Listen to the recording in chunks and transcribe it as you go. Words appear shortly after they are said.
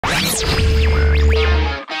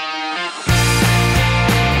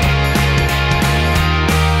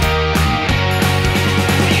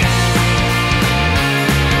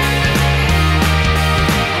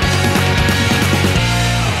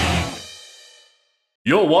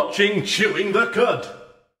You're watching Chewing the Cud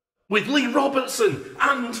with Lee Robertson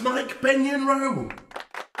and Mike Benyon-Rowe. What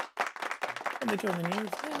are they doing in the news?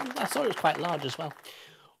 Yeah, I saw it was quite large as well.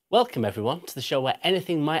 Welcome everyone to the show where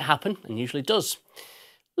anything might happen and usually does.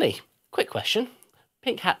 Lee, quick question.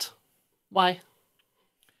 Pink hat. Why?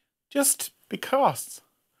 Just because.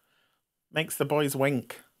 Makes the boys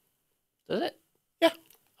wink. Does it? Yeah.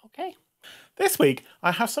 Okay. This week,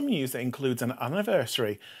 I have some news that includes an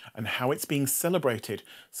anniversary and how it's being celebrated,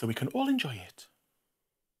 so we can all enjoy it.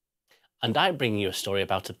 And I bring you a story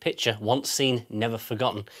about a picture once seen, never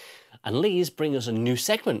forgotten. And Lee's bring us a new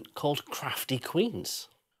segment called Crafty-Queens.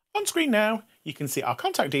 On screen now, you can see our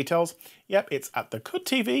contact details. Yep, it's at the Cud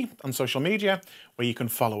TV on social media, where you can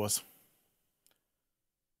follow us.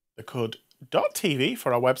 thecud.tv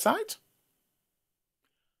for our website.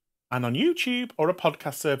 And on YouTube or a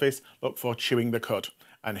podcast service, look for Chewing the Cud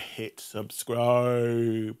and hit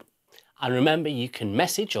subscribe. And remember, you can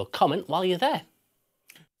message or comment while you're there.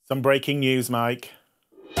 Some breaking news, Mike.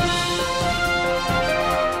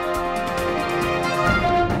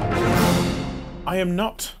 I am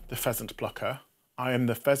not the pheasant plucker. I am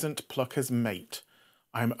the pheasant plucker's mate.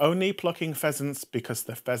 I am only plucking pheasants because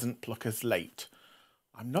the pheasant plucker's late.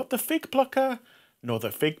 I'm not the fig plucker, nor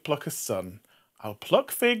the fig plucker's son. I'll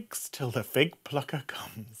pluck figs till the fig plucker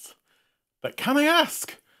comes. But can I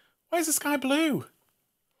ask, why is the sky blue?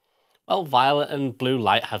 Well, violet and blue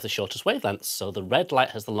light have the shortest wavelengths, so the red light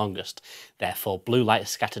has the longest. Therefore, blue light is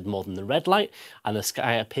scattered more than the red light, and the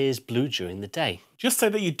sky appears blue during the day. Just so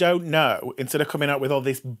that you don't know, instead of coming out with all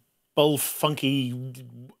this bull funky,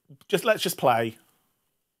 let's just play.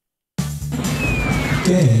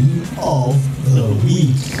 Game of the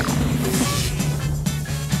week.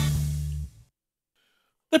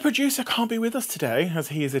 The producer can't be with us today as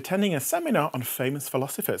he is attending a seminar on famous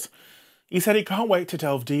philosophers. He said he can't wait to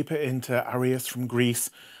delve deeper into Arius from Greece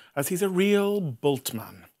as he's a real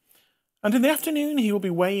Bultmann. And in the afternoon he will be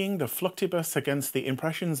weighing the Fluctibus against the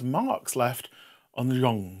impressions Marx left on the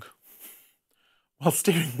Jung, while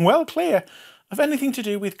steering well clear of anything to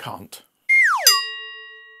do with Kant.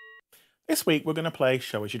 This week we're going to play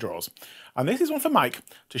Show Us Your Drawers, and this is one for Mike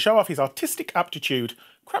to show off his artistic aptitude.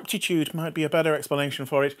 Craptitude might be a better explanation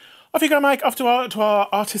for it. Off you go, Mike, off to our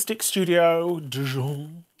artistic studio.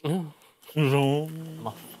 Dijon.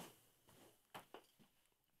 Dijon.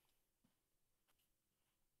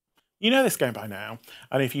 You know this game by now,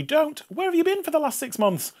 and if you don't, where have you been for the last 6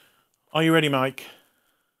 months? Are you ready, Mike?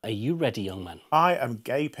 Are you ready, young man? I am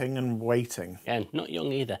gaping and waiting. Yeah, not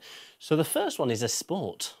young either. So the first one is a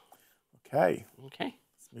sport. Okay. Okay.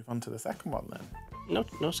 Let's move on to the second one then.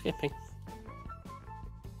 No skipping.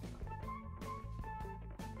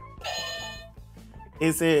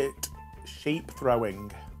 Is it sheep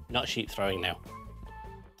throwing? Not sheep throwing now.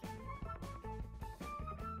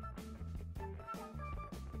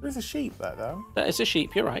 There is a sheep there, though. That is a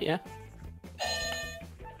sheep, you're right, yeah.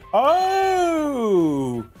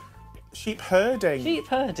 Oh! Sheep herding. Sheep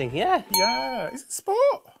herding, yeah. Yeah. Is it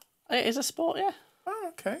sport? It is a sport, yeah. Oh,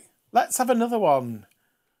 okay. Let's have another one.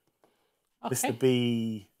 Okay. Mr.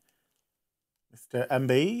 B. Mr.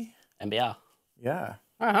 MB? MBR. Yeah.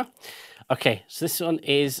 Uh-huh. Okay, so this one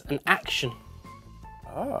is an action.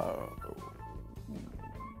 Oh.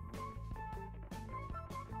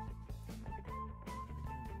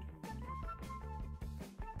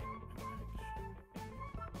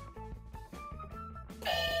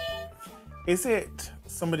 Is it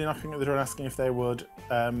somebody knocking at the door and asking if they would,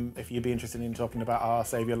 if you'd be interested in talking about our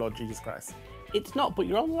Saviour Lord Jesus Christ? It's not, but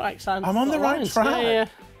you're on the right side. I'm on the right track. Yeah.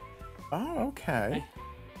 Oh, okay.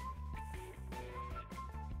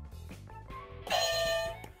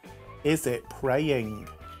 Is it praying?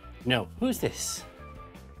 No. Who's this?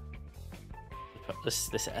 Put this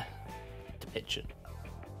depiction.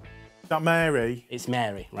 Is that Mary? It's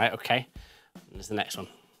Mary, right? Okay. And there's the next one.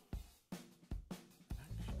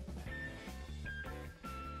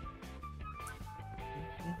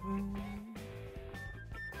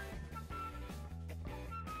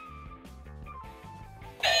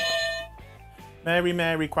 Mary,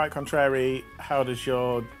 Mary, quite contrary. How does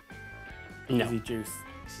your No. juice?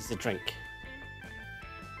 This is a drink.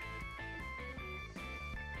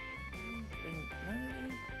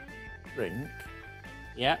 Drink.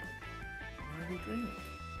 Yeah. Mary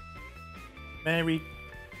drink.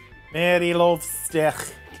 Mary loves stick.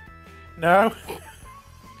 No.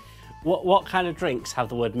 What kind of drinks have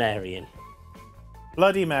the word Mary in?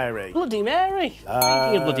 Bloody Mary. Bloody Mary. Speaking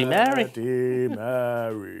of Bloody Mary. Bloody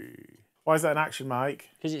Mary. Why is that an action, Mike?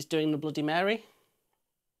 Because it's doing the Bloody Mary.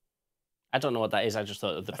 I don't know what that is. I just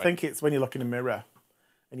thought of the. I think it's when you look in a mirror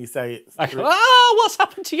and you say it. Like, oh, what's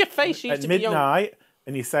happened to your face? You used at to be young. midnight,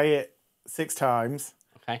 and you say it 6 times.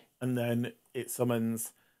 Okay. And then it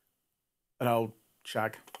summons an old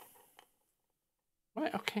shag.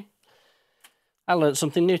 Right, okay. I learned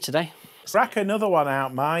something new today. Crack another one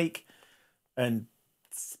out, Mike, and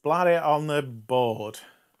splat it on the board.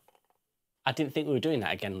 I didn't think we were doing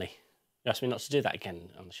that again, Lee. You asked me not to do that again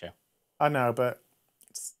on the show. I know, but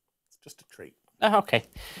it's just a treat. Oh, okay.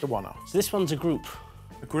 The one-off. So this one's a group.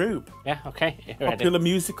 A group. Yeah, okay. You're ready. Popular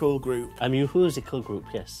musical group. A musical group,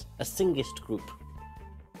 yes. A singist group.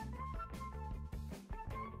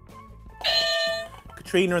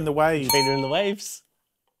 Katrina and the Waves. Katrina and the Waves.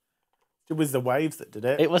 It was the Waves that did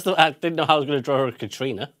it. It was the. I didn't know how I was going to draw a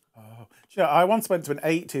Katrina. Oh. You know, I once went to an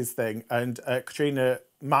 80s thing and Katrina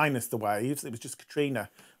minus the Waves, it was just Katrina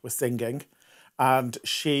was singing. And when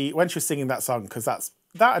she was singing that song, because that,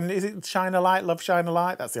 and is it Shine a Light, Love Shine a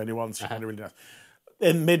Light? That's the only one she kind of really knows.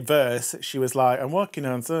 In mid-verse, she was like, I'm walking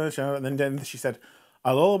on sunshine. And then she said,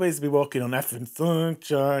 I'll always be walking on effing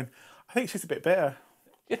sunshine. I think she's a bit bitter.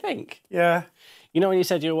 You think? Yeah. You know when you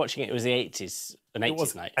said you were watching it was the 80s, an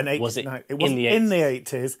 80s night? An 80s was it night. It wasn't in the 80s? in the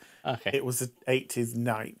 80s. Okay. It was an 80s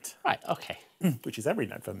night. Right, okay. Which is every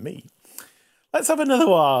night for me. Let's have another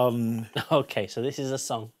one. Okay, so this is a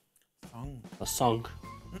song. A song.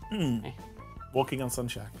 Okay. Walking on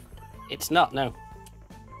Sunshine. It's not, no.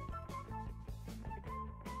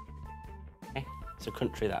 Okay, it's a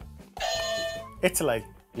country that. Italy.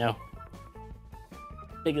 No.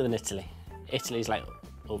 Bigger than Italy. Italy's like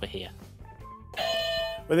over here.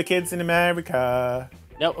 With the kids in America.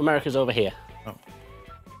 No, America's over here. Oh.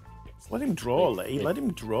 Just let him draw, Lee. Let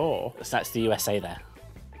him draw. So that's the USA there.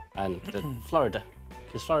 And Florida.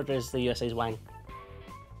 Because Florida is the USA's wang.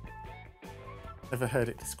 Never heard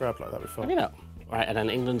it described like that before. Have you not? Right, and then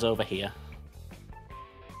England's over here.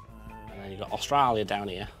 And then you've got Australia down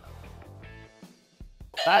here.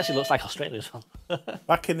 That actually looks like Australia as well.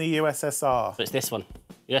 Back in the USSR. So it's this one.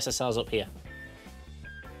 USSR's up here.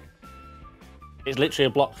 It's literally a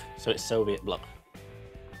block, so it's Soviet block.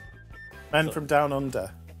 Men from Down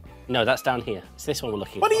Under. No, that's down here. It's this one we're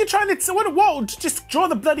looking What for. are you trying to... What? Just draw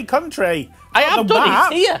the bloody country. I Not have the done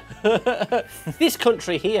map. it here. This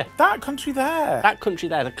country here. That country there. That country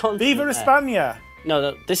there. The continent Viva there. España.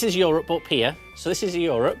 No, this is Europe up here. So this is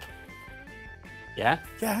Europe. Yeah?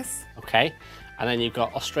 Yes. Okay. And then you've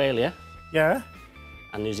got Australia Yeah.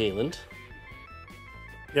 and New Zealand.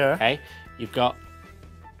 Yeah. Okay. You've got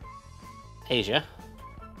Asia.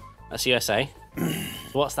 That's USA. So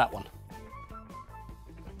what's that one?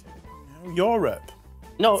 Europe.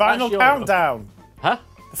 No, Final that's Europe. countdown. Huh?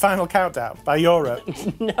 The final countdown by Europe.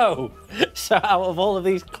 No. So out of all of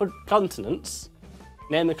these continents,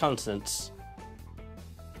 name the continents.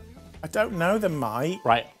 I don't know them, Mike.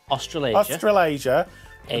 Right. Australasia. Australasia.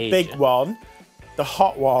 The Asia. big one. The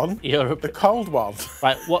hot one. Europe. The cold one.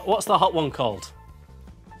 Right. What's the hot one called?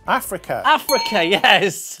 Africa. Africa.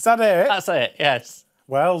 Yes. Is that it? That's it. Yes.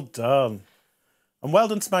 Well done. And well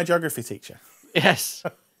done to my geography teacher. Yes.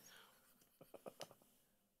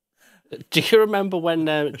 Do you remember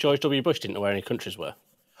when George W. Bush didn't know where any countries were?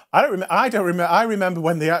 I don't remember. I remember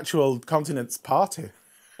when the actual continents parted.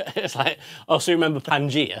 It's like, oh, so you remember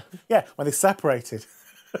Pangea? Yeah, when they separated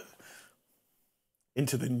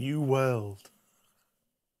into the new world.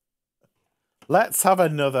 Let's have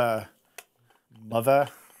another mother.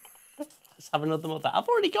 Let's have another mother. I've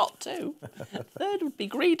already got 2. Third would be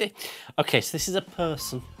greedy. Okay, so this is a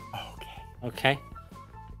person. Okay. Okay.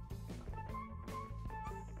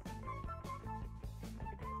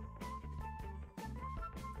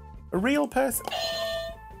 A real person.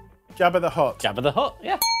 Jabba the Hutt. Jabba the Hutt,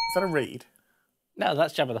 yeah. Is that a reed? No,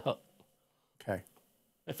 that's Jabba the Hutt. Okay.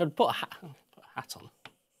 If I'd put a hat on,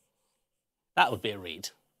 that would be a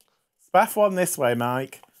reed. Spaff one this way,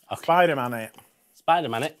 Mike. Okay. Spider-Man it.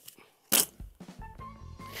 Spider-Man it.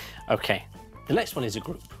 Okay. The next one is a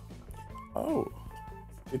group. Oh.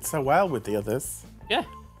 Did so well with the others. Yeah.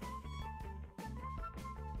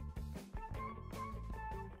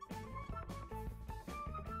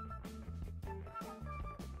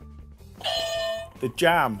 The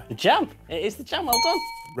Jam. The Jam. It is the Jam. Well done.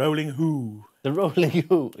 Rolling Who. The Rolling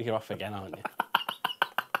Who. You're off again, aren't you?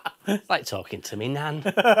 It's like talking to me, Nan.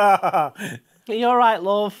 Are you all right,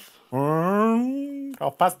 love?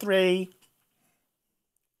 3:30.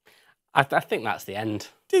 I think that's the end.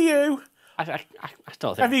 Do you? I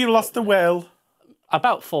don't think. Have you lost the will?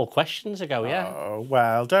 About 4 questions ago, yeah. Oh,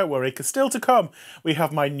 well, don't worry, because still to come, we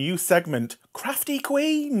have my new segment,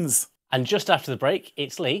 Crafty-Queens. And just after the break,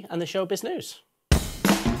 it's Lee and the showbiz news.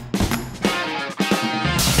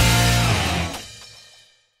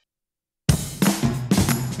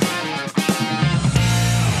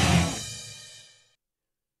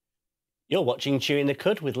 You're watching Chewing the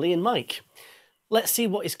Cud with Lee and Mike. Let's see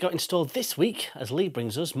what he's got in store this week as Lee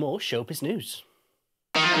brings us more showbiz news.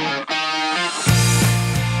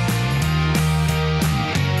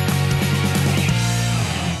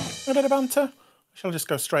 A bit of banter? Shall I just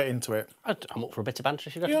go straight into it? I'm up for a bit of banter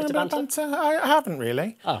if you've got You a want bit of banter. I haven't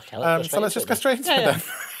really. Okay, So let's just go straight into Yeah,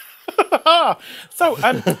 it then. So,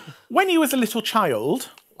 when you was a little child,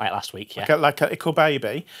 Like last week, yeah. like a little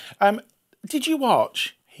baby, did you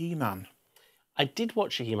watch He-Man? I did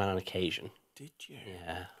watch a He-Man on occasion. Did you?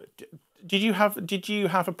 Yeah. Did you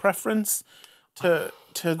have a preference to?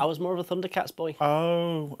 I was more of a Thundercats boy.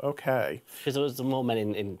 Oh, okay. Because there was more men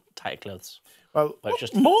in tight clothes. Well, But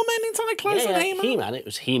just more men in tight clothes than He-Man? He-Man, it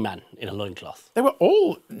was He-Man in a loincloth. They were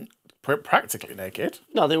all practically naked.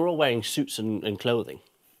 No, they were all wearing suits and clothing,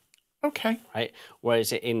 Okay. right?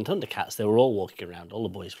 Whereas in Thundercats, they were all walking around, all the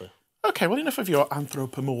boys were. Okay, well, enough of your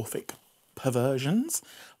anthropomorphic perversions.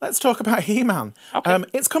 Let's talk about He-Man. Okay.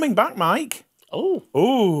 It's coming back, Mike. Oh.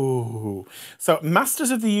 Ooh. So, Masters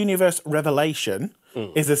of the Universe Revelation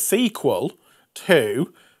is a sequel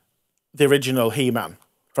to the original He-Man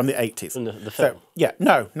from the 80s. From the film? So, yeah,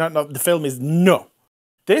 no. The film is no.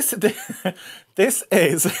 This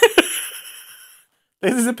is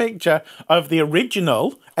this is a picture of the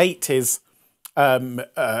original 80s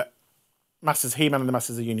Masters He-Man and the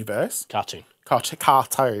Masters of the Universe. Cartoon.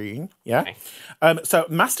 Cartoon, yeah. Okay. So,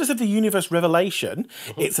 Masters of the Universe Revelation,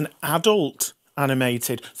 it's an adult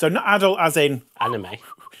animated. So, not adult as in, Anime.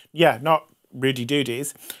 yeah, not Rudy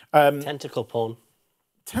Doodies. Tentacle porn.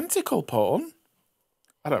 Tentacle porn?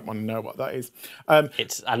 I don't want to know what that is.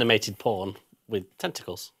 It's animated porn with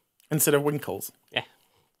tentacles. Instead of winkles. Yeah.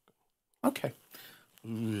 Okay.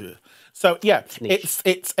 So yeah, Niche.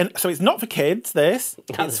 so it's not for kids. This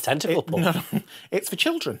That's tentacle porn. No, it's for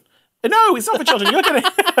children. No, it's not for children.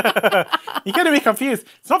 You're gonna be confused.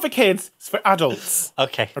 It's not for kids. It's for adults.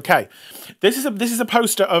 Okay. Okay. This is a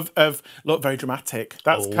poster of look, very dramatic.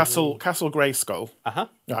 That's Castle Grayskull. Uh-huh.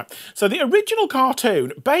 Right. So the original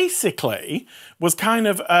cartoon basically was kind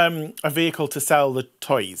of a vehicle to sell the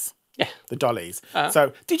toys. Yeah. The dollies.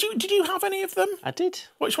 So did you have any of them? I did.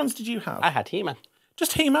 Which ones did you have? I had He-Man.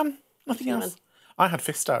 Just He-Man, nothing He-Man. else. I had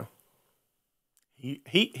Fisto. He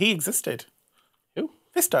existed. Who?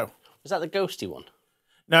 Fisto. Was that the ghosty one?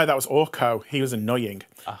 No, that was Orko. He was annoying.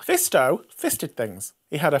 Okay. Fisto fisted things.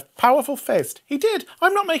 He had a powerful fist. He did.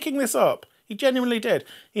 I'm not making this up. He genuinely did.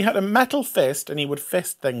 He had a metal fist and he would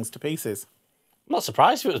fist things to pieces. I'm not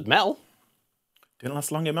surprised if it was Mel. Didn't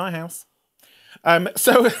last long in my house. But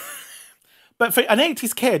for an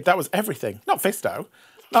 80s kid, that was everything. Not Fisto.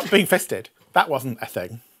 Not being fisted. That wasn't a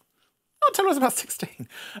thing. Not until I was about 16.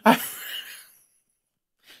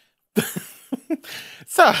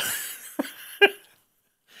 So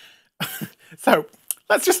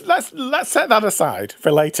let's set that aside for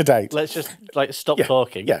a later date. Let's just stop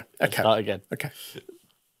talking. Yeah. And Okay. start again. Okay.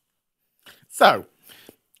 So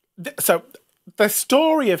the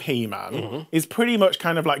story of He-Man is pretty much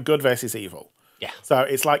kind of like good versus evil. Yeah. So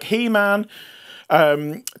it's like He-Man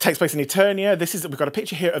takes place in Eternia. We've got a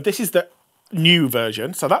picture here of this is the new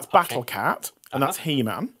version. So that's Battle Cat and that's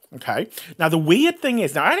He-Man. Okay. Now the weird thing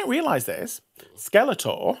is, now I didn't realise this.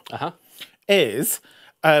 Skeletor is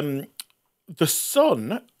the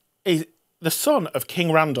son of King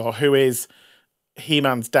Randor, who is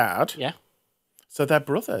He-Man's dad. Yeah. So they're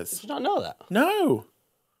brothers. Did you not know that? No.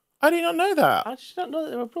 I did not know that. I did not know that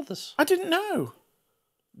they were brothers. I didn't know.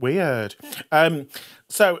 Weird.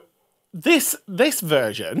 So this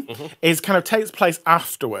version is kind of takes place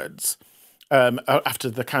afterwards, after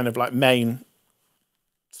the kind of like main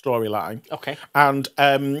storyline. Okay. And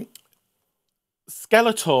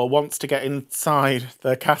Skeletor wants to get inside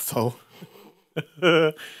the castle.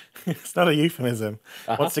 It's not a euphemism.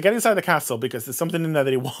 Wants to get inside the castle because there's something in there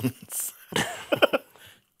that he wants. But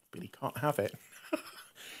he can't have it.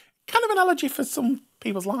 Kind of an allergy for some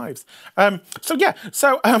people's lives. I don't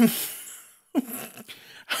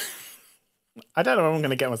know how I'm going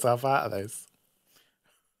to get myself out of this.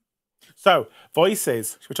 So,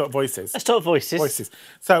 voices. Should we talk voices? Let's talk voices. Voices.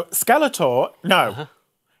 So, Skeletor, no.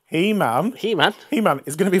 He-Man. He-Man. He-Man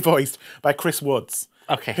is going to be voiced by Chris Woods.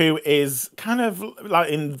 Okay. Who is kind of like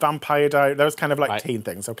in Vampire Diaries, those kind of like teen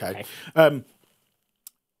things, okay.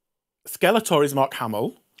 Skeletor is Mark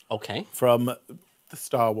Hamill. Okay. From the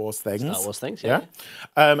Star Wars things. Star Wars things, yeah.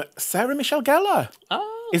 Sarah Michelle Gellar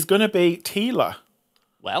is going to be Teela,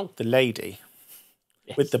 Well, the lady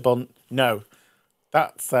with the bun. No,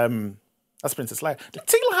 that's Princess Leia. Did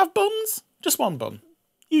Teela have buns? Just one bun.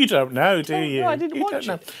 You don't know, do you? No, I didn't you watch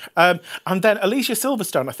don't it. know. And then Alicia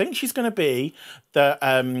Silverstone, I think she's going to be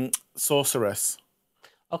the sorceress.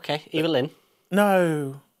 okay, Evelyn.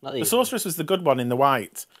 No. Not The Evelyn. sorceress was the good one in the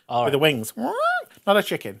white All with right. the wings. Not a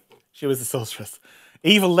chicken. She was the sorceress.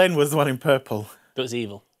 Evil Lynn was the one in purple. It was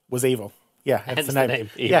evil. Was evil. Yeah, Hence the the name. name,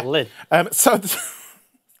 Evil Lynn.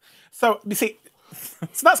 So you see,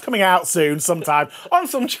 so that's coming out soon sometime on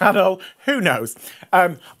some channel. Who knows?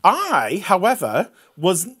 I, however,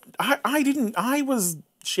 was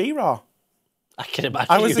She-Ra. I can imagine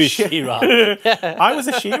I was you a She-Ra. I was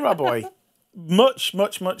a She-Ra boy. Much.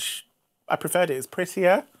 I preferred it. It was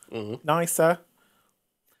prettier, nicer.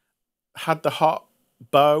 Had the hot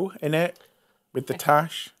bow in it with the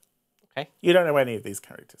tash. Okay. You don't know any of these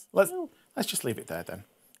characters. Let's just leave it there then.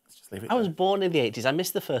 Let's just leave it. I was born in the 80s. I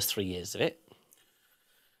missed the first 3 years of it.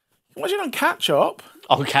 Watching on catch up.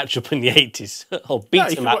 I'll catch up in the 80s. Or you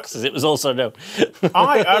can Betamax, as it was also known.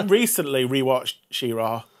 I recently rewatched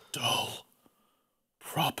She-Ra. Dull.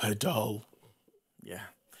 Proper dull. Yeah.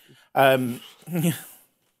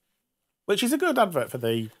 Which is a good advert for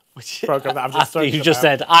the program that I've just spoken You just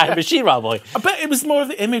about. said, I am a She-Ra boy. But it was more of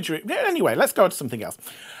the imagery. Anyway, let's go on to something else.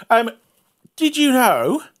 Did you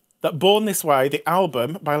know that Born This Way, the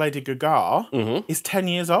album by Lady Gaga, is 10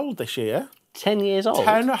 years old this year? 10 years old?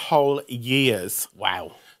 10 whole years.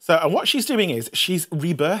 Wow. So, and what she's doing is she's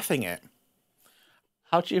rebirthing it.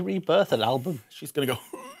 How do you rebirth an album? She's going to go,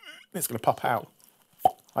 it's going to pop out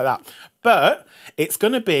like that. But it's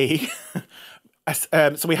going to be,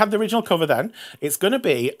 so we had the original cover then. It's going to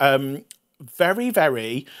be very,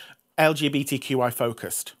 very LGBTQI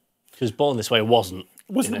focused. Because Born This Way wasn't.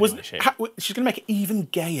 She's going to make it even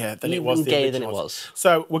gayer than it was. Even gayer than it was.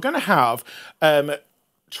 So we're going to have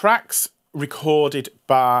tracks recorded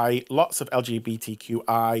by lots of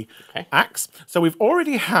LGBTQI acts. So we've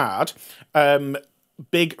already had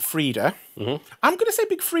Big Frida. I'm going to say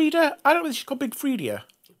Big Frida. I don't know if she's called Big Frida.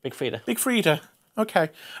 Big Frida. Big Frida. Okay.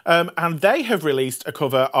 And they have released a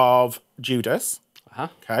cover of Judas.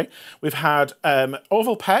 Okay. We've had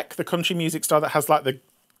Orville Peck, the country music star that has like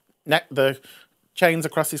the chains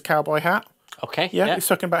across his cowboy hat. Okay. Yeah, we've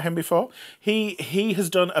spoken about him before. He has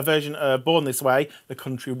done a version of Born This Way, the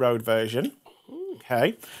country road version.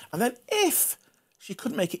 Okay. And then if she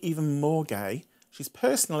couldn't make it even more gay, she's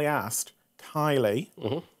personally asked Kylie,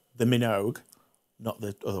 the Minogue, not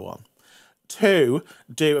the other one, to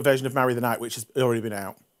do a version of Marry the Night, which has already been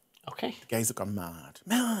out. Okay. The gays have gone mad.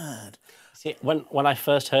 Mad. See, when I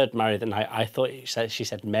first heard Marry the Night, I thought she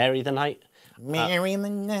said Mary the Night. Marry the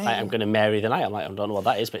Night. I'm going to marry the night. I'm like, I don't know what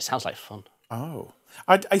that is, but it sounds like fun. Oh.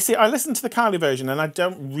 I see. I listened to the Kylie version and I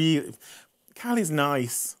don't really... Kylie's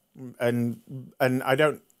nice and I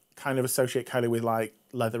don't kind of associate Kylie with like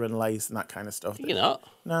leather and lace and that kind of stuff. You know,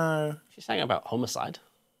 No. she sang about homicide.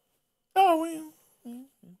 Oh, well.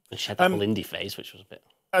 And she had that whole indie phase, which was a bit...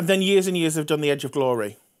 And then years and years have done The Edge of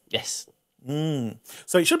Glory. Yes.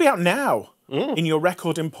 So it should be out now in your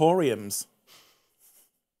record emporiums.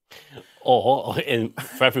 Or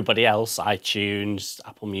for everybody else, iTunes,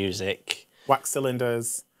 Apple Music, Wax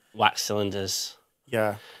cylinders. Wax Cylinders,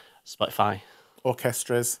 Yeah. Spotify.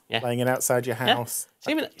 Orchestras. Yeah. Playing it outside your Yeah. house.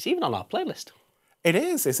 It's even on our playlist. It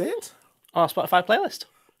is it? On our Spotify playlist.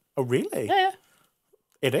 Oh, really? Yeah.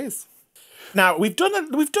 It is. Now, we've done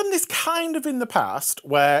this kind of in the past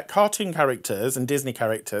where cartoon characters and Disney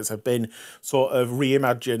characters have been sort of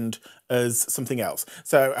reimagined as something else.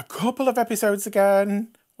 So a couple of episodes again.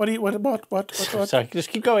 What? Sorry, just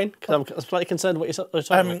keep going, because I'm slightly concerned what you're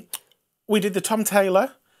talking about. We did the Tom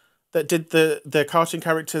Taylor that did the cartoon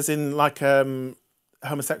characters in like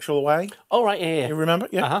homosexual way. Oh, right, yeah. You remember?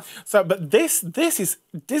 Yeah. So, but this is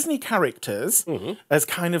Disney characters as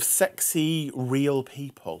kind of sexy, real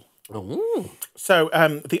people. Ooh. So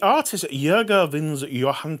the artist Jörger Vins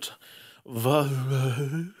Johant.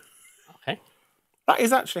 Okay. That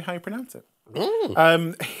is actually how you pronounce it.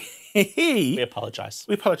 We apologise.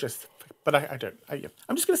 We apologise, but I don't.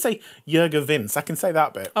 I'm just going to say Jörger Vince. I can say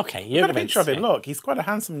that bit. Okay, I've got a Jürgen picture of him. Vince, Look, he's quite a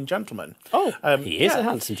handsome gentleman. Oh, he is a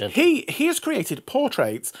handsome gentleman. He has created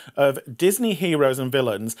portraits of Disney heroes and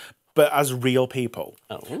villains, but as real people.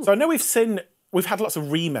 Oh. So I know we've had lots of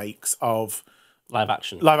remakes of Live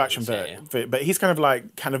action. But he's kind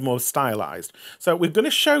of more stylized. So we're going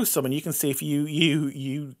to show some, and you can see if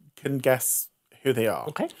you can guess who they are.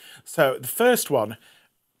 Okay. So the first one,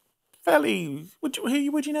 would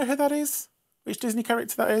you know who that is? which Disney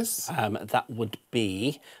character that is? That would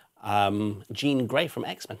be Jean Grey from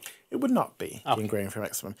X-Men. It would not be Jean Grey from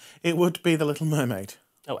X-Men. It would be the Little Mermaid.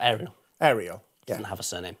 Oh, Ariel. Ariel. Yeah. Doesn't have a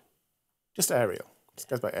surname. Just Ariel. Just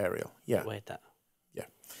goes by Ariel. Yeah. Wait, that. Yeah.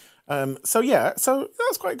 So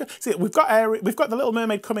that's quite good. See, we've got the Little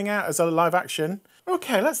Mermaid coming out as a live action.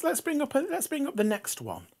 Okay, let's bring up the next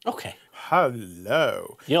one. Okay.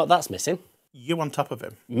 Hello. You know what that's missing? You on top of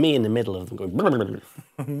him. Me in the middle of them going.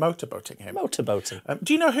 Motorboating him. Motorboating.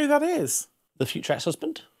 Do you know who that is? The future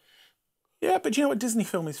ex-husband? Yeah, but do you know what Disney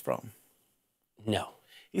film he's from? No.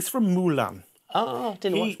 He's from Mulan. Oh,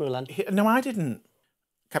 didn't watch Mulan. No, I didn't.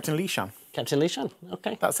 Captain Li Shan. Captain Li Shan.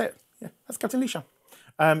 Okay. That's it. Yeah, that's Captain Li Shan.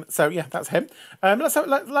 So yeah, that's him.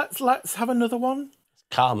 Let's have another one.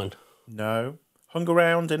 Carmen. No. Hung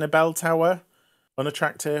around in a bell tower,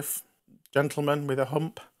 unattractive gentleman with a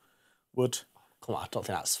hump. Would. Come on, I don't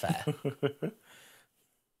think that's fair.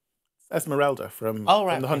 Esmeralda from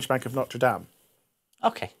The Hunchback of Notre Dame.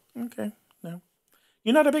 Okay. Okay. No.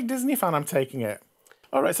 You're not a big Disney fan, I'm taking it.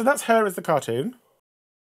 All right, so that's her as the cartoon.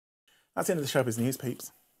 That's the end of the showbiz news,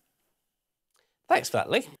 peeps. Thanks for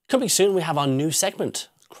that, Lee. Coming soon, we have our new segment,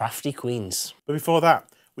 Crafty-Queens. But before that,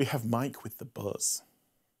 we have Mike with the buzz.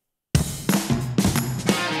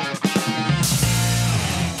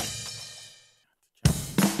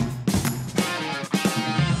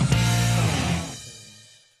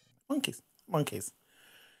 Monkeys.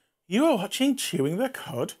 You are watching Chewing the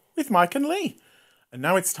Cud with Mike and Lee. And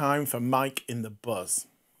now it's time for Mike in the Buzz.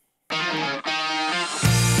 We're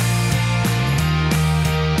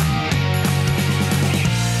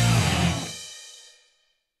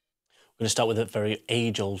going to start with a very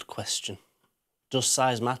age-old question. Does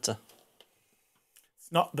size matter?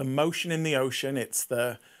 It's not the motion in the ocean, it's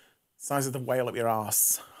the size of the whale up your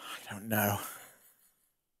arse. I don't know.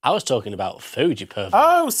 I was talking about food, you pervert.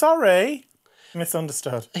 Oh, sorry.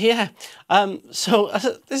 Misunderstood. Yeah. So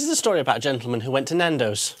this is a story about a gentleman who went to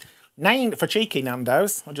Nando's. For cheeky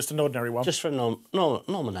Nando's, or just an ordinary one? Just for normal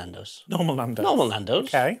Nando's. Normal Nando's. Normal Nando's.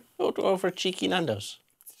 Okay. Or for a cheeky Nando's.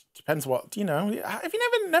 Depends what, you know. Have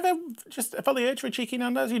you never just felt the urge for a cheeky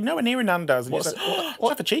Nando's? You're nowhere near a Nando's. And let's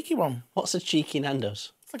have a cheeky one. What's a cheeky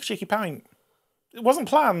Nando's? It's like a cheeky pint. It wasn't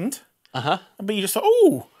planned. Uh-huh. But you just thought,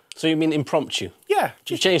 ooh. So you mean impromptu? Yeah.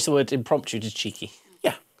 You've changed the word impromptu to cheeky.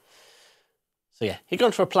 Yeah. So yeah, he'd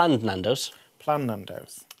gone for a planned Nando's. Planned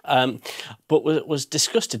Nando's. But was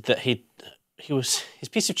disgusted that his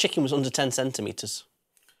piece of chicken was under 10 centimetres.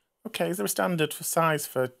 Okay, is there a standard for size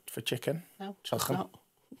for chicken? No, just not.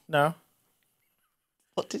 No.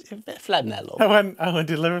 What did a bit of phlegm there, love? I went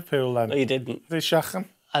to Liverpool then. No, you didn't. Is it shocking?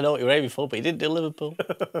 I know what you were aiming for, but you didn't do Liverpool.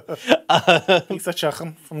 Piece of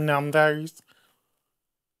chicken from Nando's.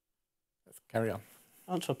 Let's carry on.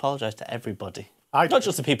 I want to apologise to everybody. Not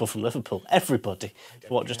just the people from Liverpool, everybody,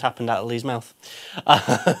 for what just happened out of Lee's mouth.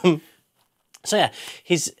 So yeah,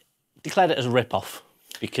 he's declared it as a rip-off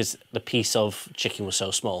because the piece of chicken was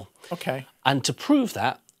so small. Okay. And to prove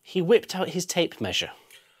that, he whipped out his tape measure.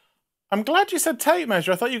 I'm glad you said tape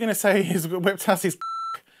measure. I thought you were going to say he's whipped out his...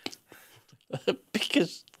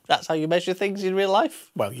 Because that's how you measure things in real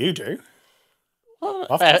life. Well, you do. Well,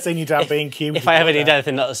 I've seen you down being cubed. If I ever need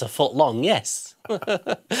anything that's a foot long, yes.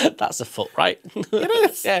 That's a foot, right? It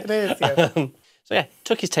is. Yeah. It is, yeah. So yeah,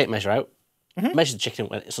 took his tape measure out, measured the chicken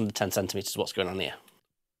when it's under 10 centimetres, what's going on here.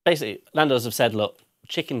 Basically, Nando's have said, look,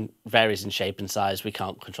 chicken varies in shape and size. We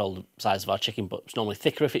can't control the size of our chicken, but it's normally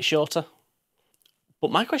thicker if it's shorter.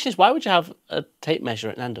 But my question is, why would you have a tape measure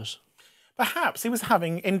at Nando's? Perhaps he was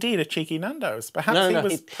having, indeed, a cheeky Nando's. Perhaps he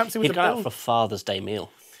was he'd gone out for a Father's Day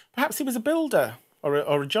meal. Perhaps he was a builder or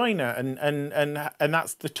a joiner, and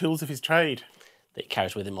that's the tools of his trade. That he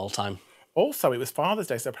carries with him all the time. Also, it was Father's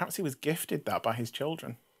Day, so perhaps he was gifted that by his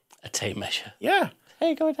children. A tape measure. Yeah. There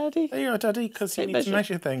you go, Daddy. There you go, Daddy, because you need to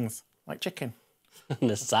measure things, like chicken. And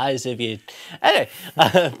the size of you. Anyway,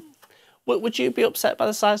 would you be upset by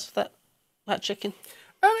the size of that chicken?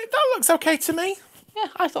 That looks okay to me. Yeah,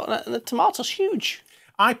 I thought that the tomato's huge.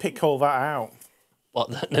 I pick all that out.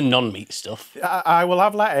 What, the non-meat stuff? I will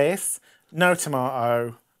have lettuce, no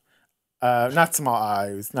tomato, no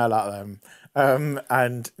tomatoes, no like them.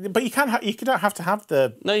 But you don't have to have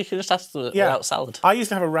the... No, you can just have the without salad. I used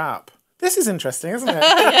to have a wrap. This is interesting, isn't it?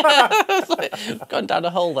 It's like going down a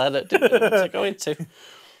hole there that didn't know what to go into.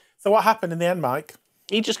 So what happened in the end, Mike?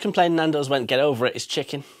 He just complained Nando's went, get over it, it's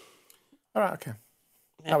chicken. All right, okay.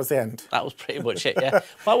 Yeah. That was the end. That was pretty much it, yeah.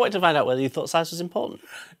 But I wanted to find out whether you thought size was important.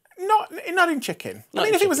 Not in chicken.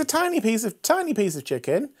 If it was a tiny piece of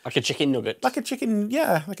chicken, like a chicken nugget, like a chicken,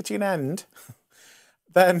 yeah, like a chicken end,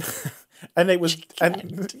 then, and it was,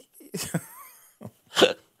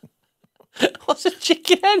 What's a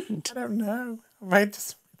chicken end? I don't know. I might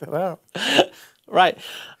just make that up. Right.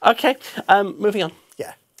 Okay. Moving on.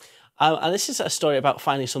 Yeah. And this is a story about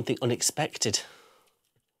finding something unexpected.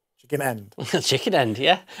 Chicken end. Chicken end,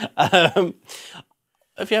 yeah. Have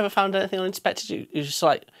you ever found anything unexpected? You're just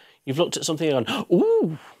like, you've looked at something and gone,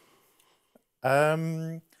 ooh.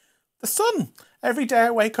 The sun. Every day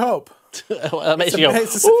I wake up. Well, that makes you go,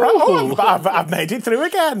 It's a surprise. ooh. Oh, I've made it through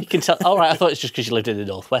again. You can tell. All right, I thought it's just because you lived in the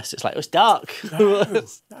northwest. It's like, it was dark. No.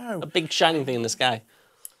 A big shining thing in the sky.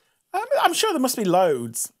 I'm sure there must be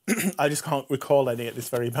loads. I just can't recall any at this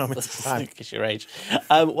very moment in time. Because your age.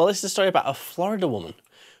 Well, this is a story about a Florida woman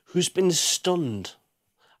who's been stunned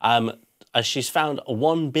as she's found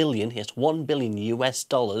 $1 billion, yes, $1 billion US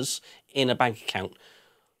dollars in a bank account.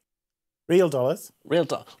 Real dollars? Real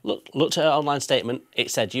dollars. Looked at her online statement. It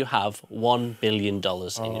said you have $1 billion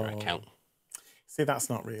in your account. See, that's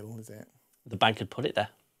not real, is it? The bank had put it there.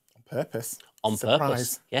 On purpose. On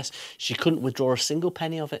purpose. Yes. She couldn't withdraw a single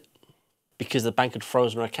penny of it because the bank had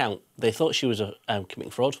frozen her account. They thought she was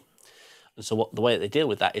committing fraud. And so the way that they deal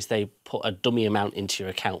with that is they put a dummy amount into your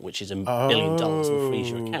account, which is $1 billion, and freeze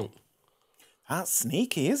your account. That's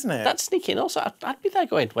sneaky, isn't it? That's sneaky. And also, I'd be there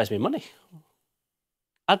going, where's my money?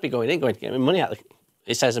 I'd be going in, get my money out.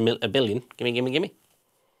 It says $1 billion. Gimme.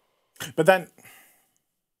 But then,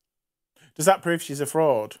 does that prove she's a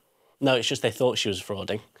fraud? No, it's just they thought she was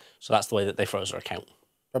frauding. So that's the way that they froze her account.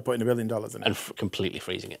 By putting $1 billion in it? And completely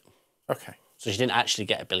freezing it. Okay. So she didn't actually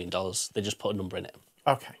get $1 billion. They just put a number in it.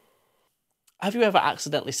 Okay. Have you ever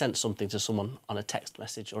accidentally sent something to someone on a text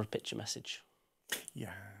message or a picture message?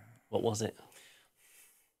 Yeah. What was it?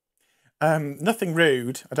 Nothing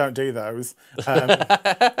rude. I don't do those. But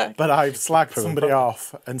I've slagged somebody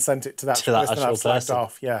off and sent it to that person I've slagged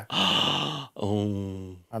off. Yeah.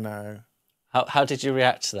 Oh. I know. How did you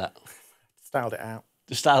react to that? Styled it out.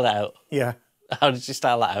 You styled it out? Yeah. How did you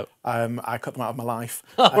style that out? I cut them out of my life.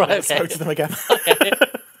 Oh, right, okay. Spoke to them again. Okay.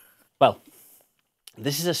 Well,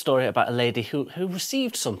 this is a story about a lady who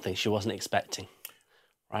received something she wasn't expecting,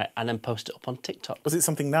 right, and then posted it up on TikTok. Was it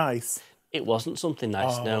something nice? It wasn't something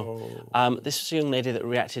nice, no. This was a young lady that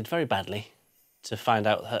reacted very badly to find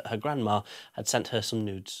out that her grandma had sent her some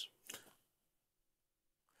nudes.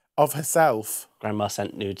 Of herself? Grandma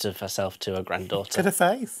sent nudes of herself to her granddaughter. At her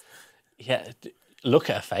face? Yeah, look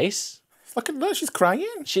at her face. Look, she's crying.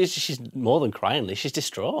 She's more than crying, Lee. She's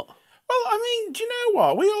distraught. Well, I mean, do you know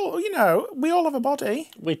what? We all have a body.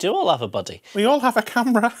 We do all have a body. We all have a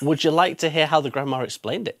camera. Would you like to hear how the grandma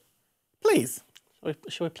explained it? Please.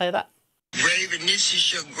 Shall we play that? Raven, this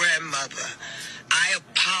is your grandmother. I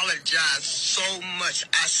apologize so much.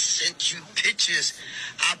 I sent you pictures.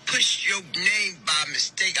 I pushed your name by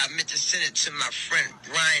mistake. I meant to send it to my friend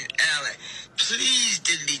Brian Allen. Please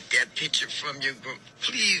delete that picture from your group.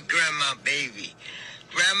 Please, grandma, baby.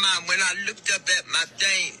 Grandma, when I looked up at my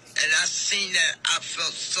thing and I seen that, I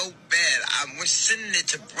felt so bad. I was sending it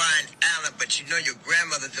to Brian Allen, but you know your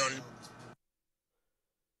grandmother don't.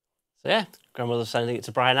 So yeah, grandmother sending it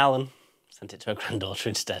to Brian Allen. Sent it to her granddaughter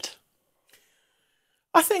instead.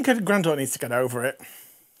 I think her granddaughter needs to get over it.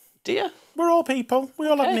 Do you? We're all people. We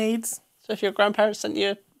all have needs. So if your grandparents sent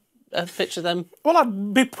you a picture of them... Well,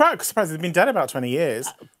 I'd be surprised they've been dead about 20 years.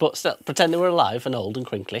 But still, pretend they were alive and old and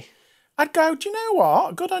crinkly. I'd go, do you know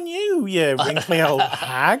what? Good on you, you wrinkly old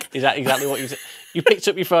hag. Is that exactly what you did? You picked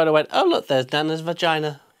up your phone and went, oh, look, there's Nana's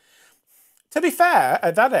vagina. To be fair,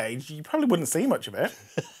 at that age, you probably wouldn't see much of it.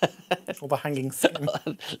 All the hanging skin.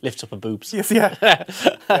 Lift up her boobs. Yes, yeah.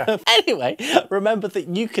 Anyway, remember that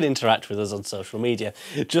you can interact with us on social media.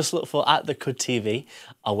 Just look for @thecudtv.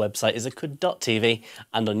 Our website is thecud.tv.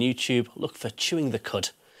 And on YouTube, look for Chewing the Cud.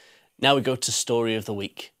 Now we go to Story of the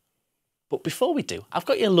Week. But before we do, I've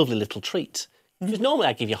got you a lovely little treat. Because normally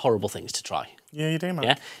I give you horrible things to try. Yeah, you do, man.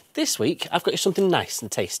 Yeah. This week, I've got you something nice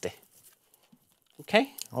and tasty.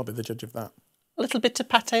 Okay? I'll be the judge of that. A little bit of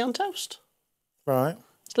pâté on toast. Right.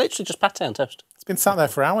 It's literally just pâté on toast. It's been sat there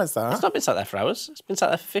for hours, that. It's not been sat there for hours. It's been sat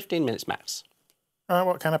there for 15 minutes max. All right,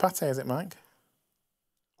 what kind of pâté is it, Mike?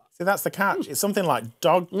 See, that's the catch. It's something like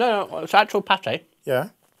dog... No, it's actual pâté. Yeah.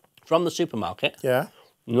 From the supermarket. Yeah.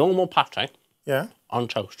 Normal pâté. Yeah. On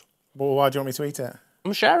toast. Well, why do you want me to eat it?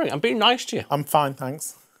 I'm sharing. I'm being nice to you. I'm fine,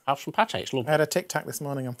 thanks. Have some pâté. It's lovely. I had a Tic Tac this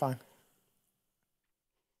morning. I'm fine.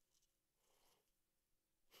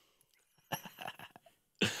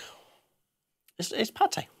 It's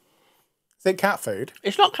pâté. Is it cat food?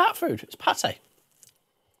 It's not cat food. It's pâté.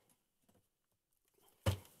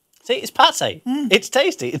 See, it's pâté. It's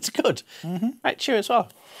tasty. It's good. Right, chew as well.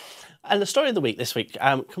 And the story of the week this week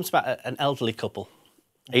comes about an elderly couple.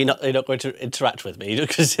 Are you not going to interact with me? You're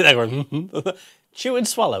just going to sit there going, Chew and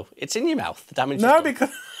swallow. It's in your mouth. The damage is No, done. because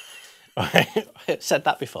I've said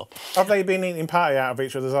that before. have they been eating patty out of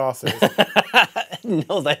each other's arses?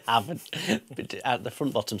 No, they haven't. At the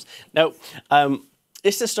front bottoms. No.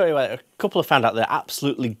 This is a story where a couple have found out that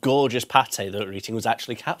absolutely gorgeous pate they were eating was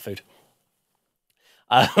actually cat food.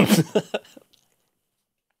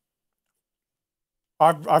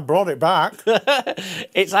 I've brought it back.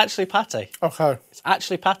 It's actually pate. Okay. It's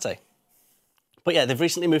actually pate. But yeah, they've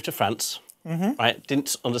recently moved to France. Right?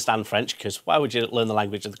 Didn't understand French because why would you learn the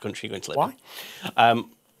language of the country you're going to live in?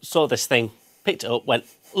 Saw this thing, picked it up, went,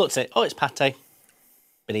 looked at it. Oh, it's pate.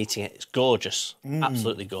 Been eating it. It's gorgeous.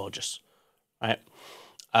 Absolutely gorgeous. Right?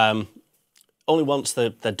 Only once their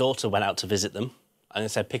daughter went out to visit them and they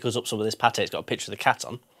said, pick us up some of this pate. It's got a picture of the cat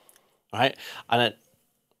on. Right? And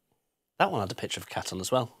that one had a picture of a cat on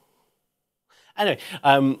as well. Anyway,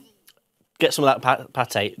 get some of that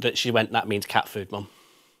pate that she went, that means cat food, Mum.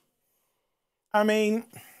 I mean,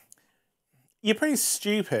 you're pretty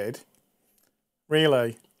stupid,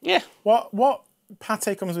 really. Yeah. What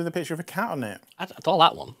pate comes with a picture of a cat on it? I don't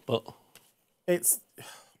that one, but...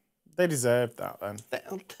 They deserve that, then.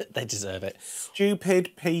 They deserve it.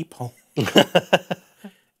 Stupid people.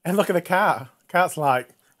 And look at the cat. Cat's like,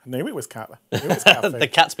 I knew it was cat. I knew it was cat food. The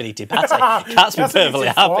cat's been eating pate. Cat's been perfectly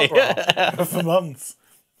happy. For months.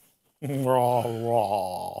 Raw,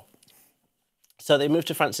 raw. So they moved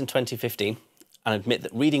to France in 2015 and admit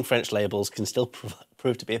that reading French labels can still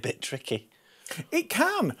prove to be a bit tricky. It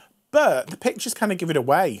can, but the pictures kind of give it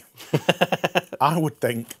away, I would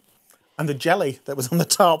think. And the jelly that was on the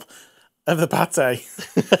top of the pate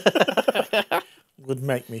would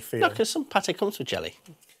make me feel... No, because some pate comes with jelly.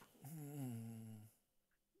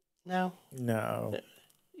 No? No.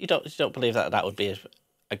 You don't believe that would be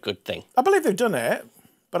a good thing? I believe they've done it,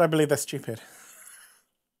 but I believe they're stupid.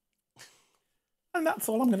 And that's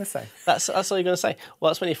all I'm going to say. That's all you're going to say? Well,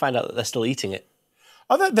 that's when you find out that they're still eating it.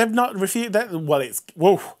 Oh, they've not refused that. Well,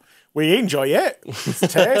 whoa, we enjoy it. It's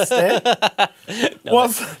tasty.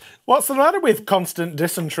 What's the matter with constant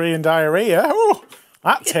dysentery and diarrhea? Oh,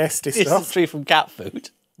 that tasty stuff. Dysentery from cat food.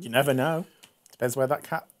 You never know. Depends where that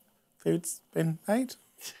cat food's been made.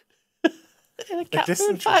 In a cat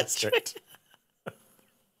food factory.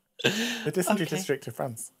 The dysentery district of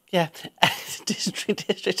France. Yeah, dysentery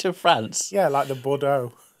district of France. Yeah, like the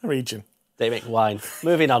Bordeaux region. They make wine.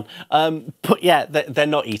 Moving on. But yeah, they're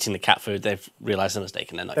not eating the cat food. They've realised their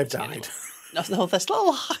mistake and they're not They've eating it died. anymore. No, they're still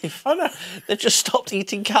alive. Oh, no. They've just stopped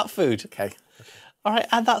eating cat food. Okay. All right,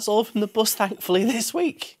 and that's all from the bus, thankfully, this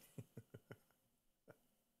week.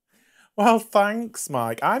 Well, thanks,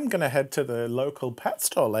 Mike. I'm going to head to the local pet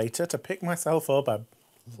store later to pick myself up a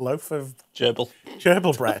loaf of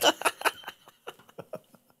gerbil bread.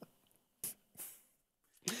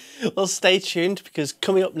 Well, stay tuned because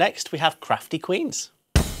coming up next we have Crafty-Queens.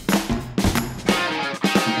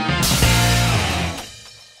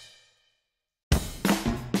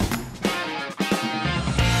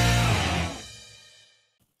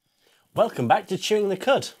 Welcome back to Chewing the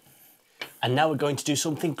Cud. And now we're going to do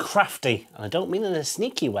something crafty, and I don't mean in a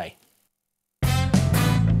sneaky way.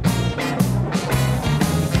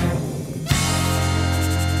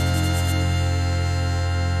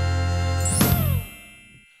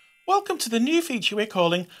 Welcome to the new feature we're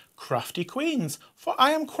calling Crafty-Queens, for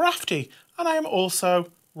I am crafty and I am also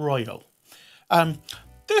royal.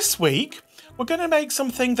 This week we're going to make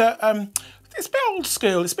something that it's a bit old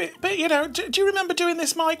school. It's a bit you know. Do you remember doing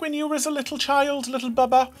this, Mike, when you were as a little child, little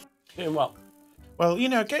bubba? Doing what? Well, you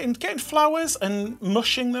know, getting flowers and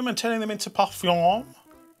mushing them and turning them into parfum.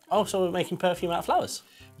 Oh, so we're making perfume out of flowers?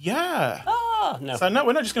 Yeah. Ah, no. So no,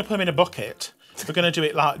 we're not just going to put them in a bucket. We're going to do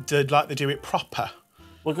it like they do it proper.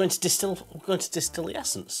 We're going to distill the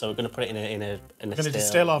essence, so we're going to put it in a We're going to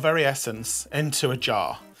distill our very essence into a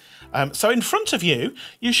jar. So in front of you,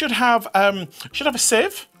 you should have a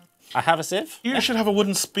sieve. I have a sieve. You should have a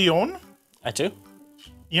wooden spoon. I do.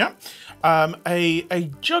 Yeah.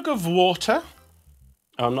 A jug of water.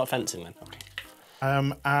 Oh, I'm not fencing then. Okay.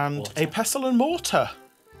 And Water. a pestle and mortar.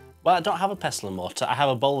 Well, I don't have a pestle and mortar. I have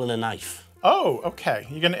a bowl and a knife. Oh, okay.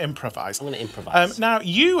 You're going to improvise. I'm going to improvise. Now,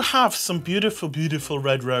 you have some beautiful, beautiful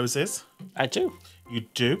red roses. I do. You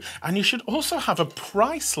do. And you should also have a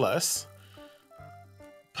priceless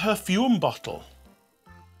perfume bottle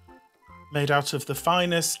made out of the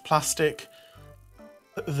finest plastic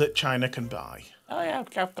that China can buy. Oh, yeah, I've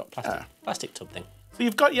got plastic tub thing. So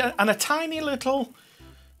you've got and a tiny little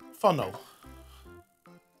funnel.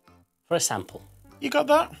 For a sample. You got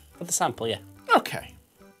that? For the sample, yeah. Okay.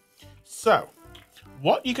 So,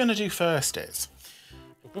 what you're going to do first is,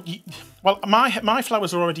 well, my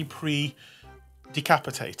flowers are already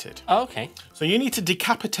decapitated. Oh, okay. So you need to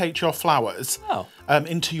decapitate your flowers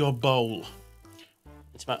into your bowl.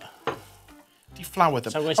 It's about... Deflower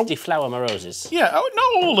them. So I'm going to deflower my roses. Yeah,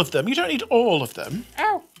 not all of them. You don't need all of them.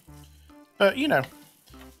 Ow. But, you know,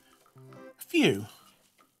 a few.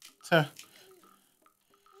 So,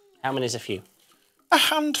 How many is a few? a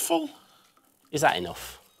handful. Is that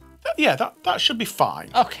enough? Yeah, that should be fine.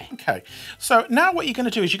 Okay. Okay. So now what you're going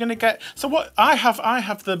to do is you're going to get... So what I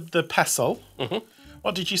have the pestle. Mm-hmm.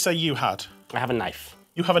 What did you say you had? I have a knife.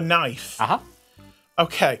 You have a knife. Uh-huh.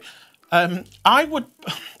 Okay. I would...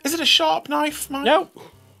 Is it a sharp knife, Mike? No.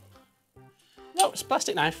 No, it's a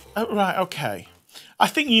plastic knife. Oh, right, okay. I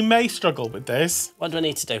think you may struggle with this. What do I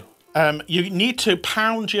need to do? You need to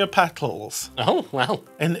pound your petals Oh, well.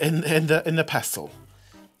 in the pestle.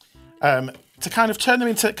 To kind of turn them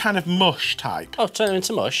into kind of mush type. Oh, turn them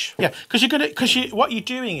into mush? Yeah, because what you're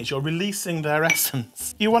doing is you're releasing their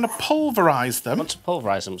essence. You want to pulverize them. I want to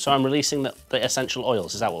pulverise them, so I'm releasing the essential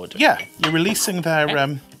oils. Is that what we're doing? Yeah, you're releasing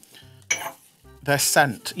their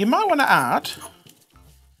scent. You might want to add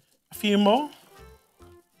a few more.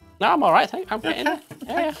 No, I'm all right, thank you. I'm getting there.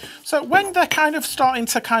 Okay. Yeah. So when they're kind of starting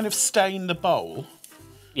to kind of stain the bowl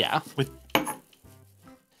Yeah. with...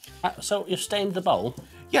 So you've stained the bowl?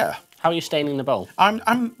 Yeah. How are you staining the bowl?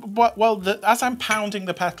 As I'm pounding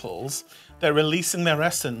the petals, they're releasing their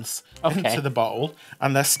essence into the bowl,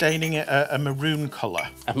 and they're staining it a maroon colour.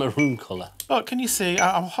 A maroon colour. Look, can you see?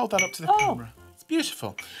 I'll hold that up to the camera. It's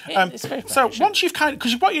beautiful. It's very so fresh. once you've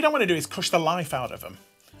because what you don't want to do is crush the life out of them.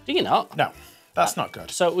 Do you not? No, that's not good.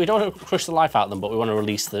 So we don't want to crush the life out of them, but we want to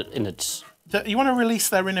release the innards. You want to release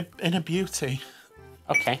their inner beauty.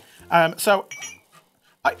 Okay. So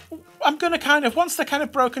I'm going to kind of, once they're kind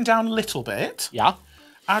of broken down a little bit, Yeah.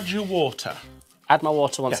 add your water. Add my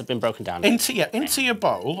water once they've been broken down. Into your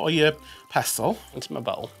bowl or your pestle. Into my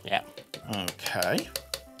bowl, yeah. Okay.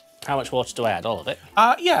 How much water do I add? All of it?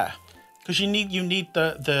 Yeah, because you need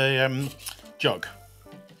the jug.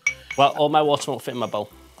 Well, all my water won't fit in my bowl.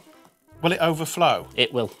 Will it overflow?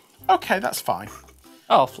 It will. Okay, that's fine.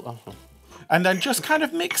 Oh. And then just kind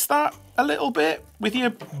of mix that a little bit with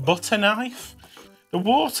your butter knife. The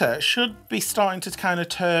water should be starting to kind of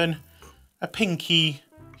turn a pinky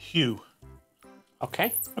hue.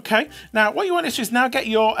 Okay. Okay. Now, what you want to do is now get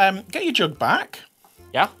your jug back.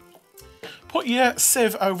 Yeah. Put your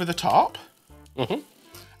sieve over the top. Mm-hmm.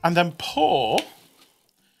 And then pour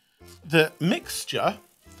the mixture,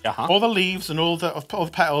 all the leaves and all the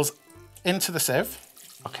petals, into the sieve.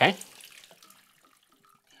 Okay.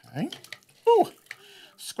 Okay. Ooh.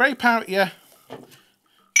 Scrape out your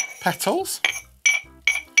petals.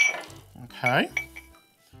 Okay.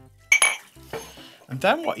 And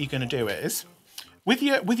then what you're going to do is, with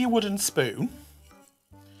your wooden spoon,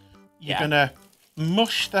 you're going to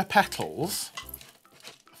mush the petals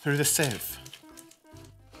through the sieve.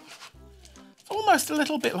 It's almost a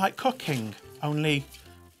little bit like cooking, only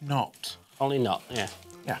not. Only not, yeah.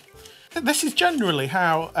 Yeah. This is generally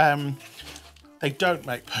how they don't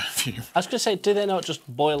make perfume. I was going to say, do they not just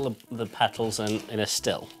boil the petals in a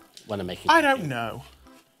still when they're making I perfume? don't know.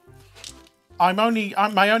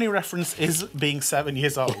 My only reference is being 7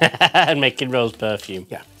 years old. And making rose perfume.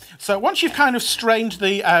 Yeah. So once you've kind of strained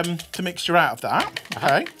the mixture out of that,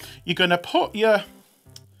 okay, you're going to put your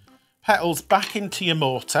petals back into your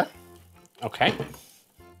mortar. Okay.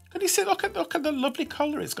 Can you see? Look at the lovely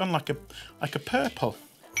colour. It's gone like a purple.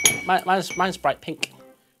 Mine's bright pink.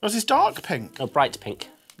 Yours is dark pink. No, bright pink.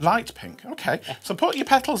 Light pink. Okay. So put your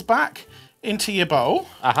petals back into your bowl.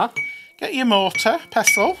 Uh-huh. Get your mortar,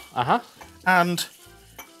 pestle. Uh-huh. And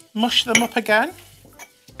mush them up again.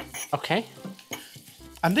 Okay.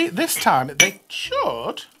 And this time they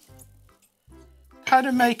should kind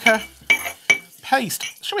of make a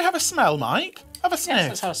paste. Shall we have a smell, Mike? Have a sniff. Yes,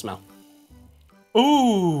 let's have a smell.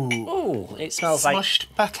 Ooh. Ooh, it smells Smushed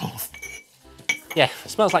petals. Yeah, it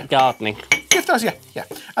smells like gardening. Give those, yeah.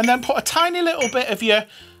 And then put a tiny little bit of your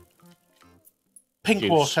pink Juice.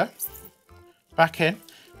 water back in,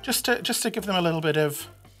 just to give them a little bit of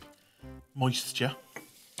moisture,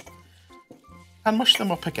 and mush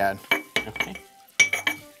them up again. Okay.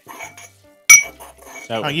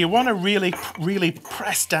 So Now you want to really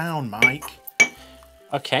press down, Mike.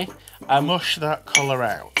 okay. Mush that colour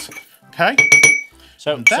out. Okay.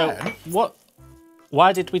 So then- what?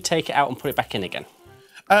 Why did we take it out and put it back in again?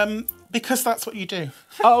 Because that's what you do.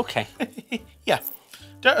 Oh, okay. Yeah.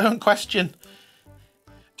 Don't question.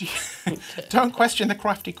 Don't question the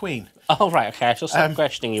crafty queen. Oh, right. Okay. I shall stop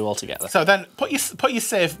questioning you altogether. So then put your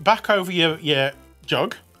sieve back over your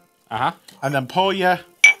jug. Uh-huh. And then pour your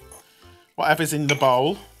whatever's in the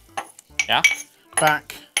bowl Yeah.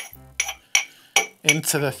 back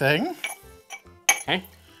into the thing. Okay.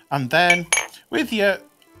 And then with your...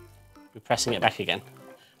 We're pressing it back again.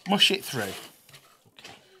 Mush it through.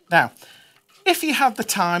 Okay. Now, if you had the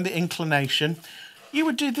time, the inclination, you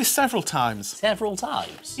would do this several times. Several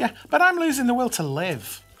times? Yeah, but I'm losing the will to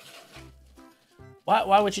live.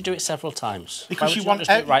 Why would you do it several times? Because you not want just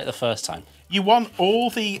do it right the first time. You want all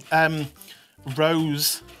the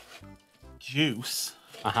rose juice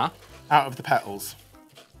out of the petals.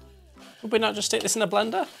 Would we not just stick this in a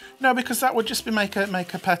blender? No, because that would just be make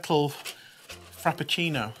a petal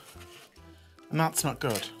frappuccino, and that's not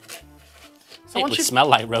good. So it would smell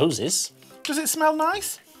like roses. Does it smell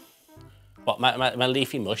nice? What, my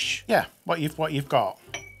leafy mush? Yeah, what you've got.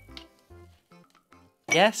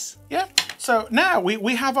 Yes. Yeah. So now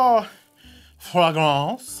we have our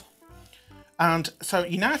fragrance, and so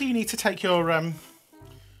now you need to take your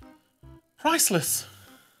priceless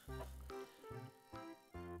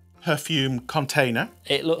perfume container.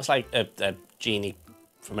 It looks like a genie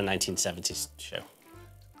from a 1970s show.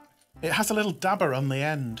 It has a little dabber on the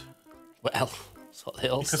end. Well, that's what they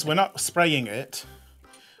all because say. we're not spraying it.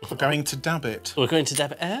 We're going to dab it. We're going to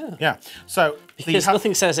dab it. Oh. Yeah. So because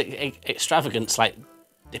nothing says extravagance like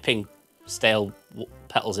dipping stale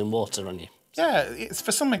petals in water on you. Yeah, it's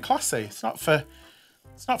for something classy. It's not for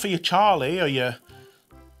your Charlie or your.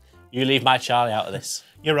 You leave my Charlie out of this.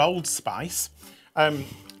 Your Old Spice.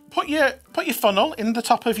 Put your funnel in the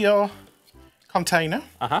top of your container.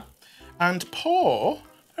 And pour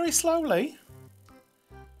very slowly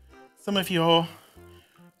some of your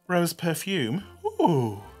rose perfume.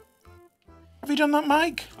 Ooh. Have you done that,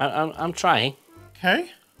 Mike? I'm trying.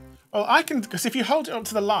 Okay. Well, I can, because if you hold it up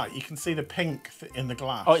to the light, you can see the pink in the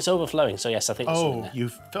glass. Oh, it's overflowing, so yes, I think there's something Oh, there.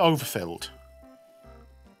 you've overfilled.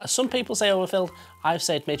 Some people say overfilled. I've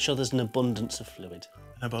said made sure there's an abundance of fluid.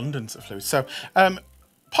 An abundance of fluid. So,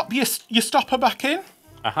 pop your stopper back in.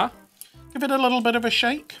 Give it a little bit of a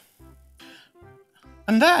shake.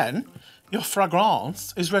 And then your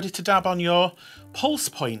fragrance is ready to dab on your pulse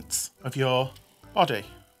points of your body.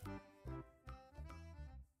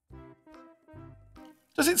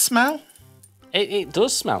 Does it smell? It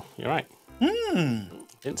does smell, you're right.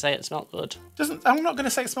 Didn't say it smelled good. I'm not going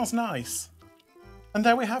to say it smells nice. And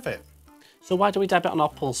there we have it. So why do we dab it on our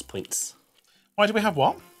pulse points? Why do we have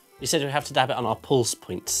what? You said we have to dab it on our pulse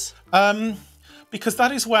points. Because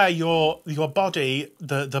that is where your body,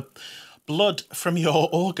 the blood from your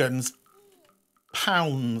organs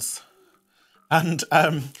pounds. And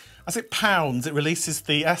as it pounds, it releases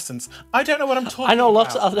the essence. I don't know what I'm talking about. I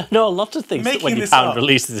know a lot of things that when you pound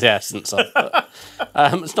releases the essence of. But,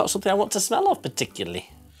 it's not something I want to smell of particularly.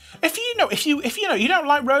 If you don't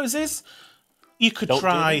like roses, you could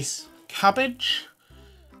try cabbage.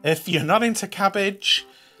 If you're not into cabbage,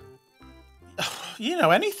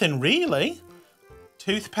 anything really.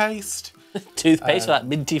 Toothpaste. Toothpaste for that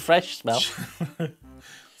minty fresh smell.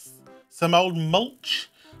 Some old mulch.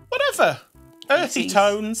 Whatever. Earthy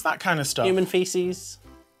tones, that kind of stuff. Human feces.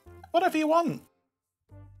 Whatever you want.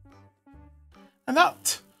 And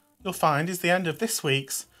that, you'll find, is the end of this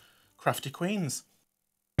week's Crafty-Queens.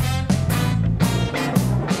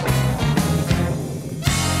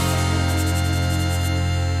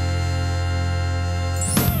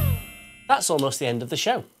 That's almost the end of the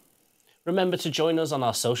show. Remember to join us on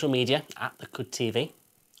our social media at The Cud TV.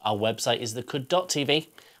 Our website is thecud.tv,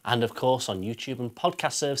 and of course on YouTube and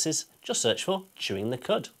podcast services, just search for Chewing the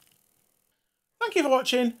Cud. Thank you for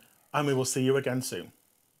watching, and we will see you again soon.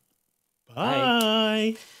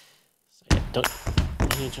 Bye. So, yeah, don't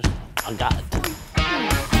you just... I got it.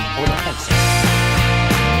 Hold on,